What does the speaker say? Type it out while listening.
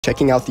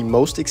Checking out the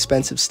most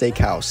expensive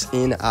steakhouse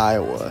in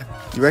Iowa.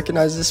 You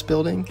recognize this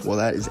building? Well,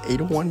 that is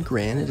 801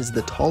 Grand. It is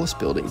the tallest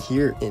building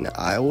here in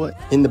Iowa.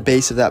 In the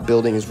base of that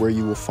building is where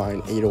you will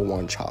find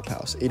 801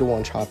 Chophouse.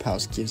 801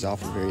 Chophouse gives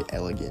off a very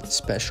elegant,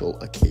 special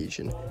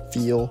occasion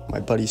feel. My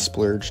buddy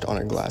splurged on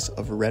a glass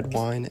of red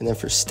wine. And then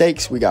for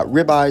steaks, we got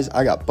ribeyes.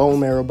 I got bone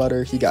marrow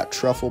butter. He got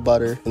truffle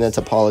butter. And then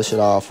to polish it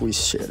off, we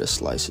shared a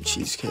slice of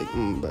cheesecake.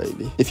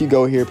 Baby. If you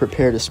go here,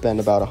 prepare to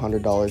spend about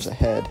 $100 a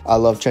head. I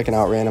love checking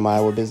out random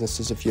Iowa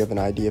businesses. If you have an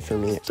idea for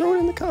me, throw it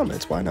in the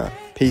comments. Why not?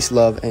 Peace,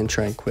 love, and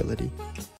tranquility.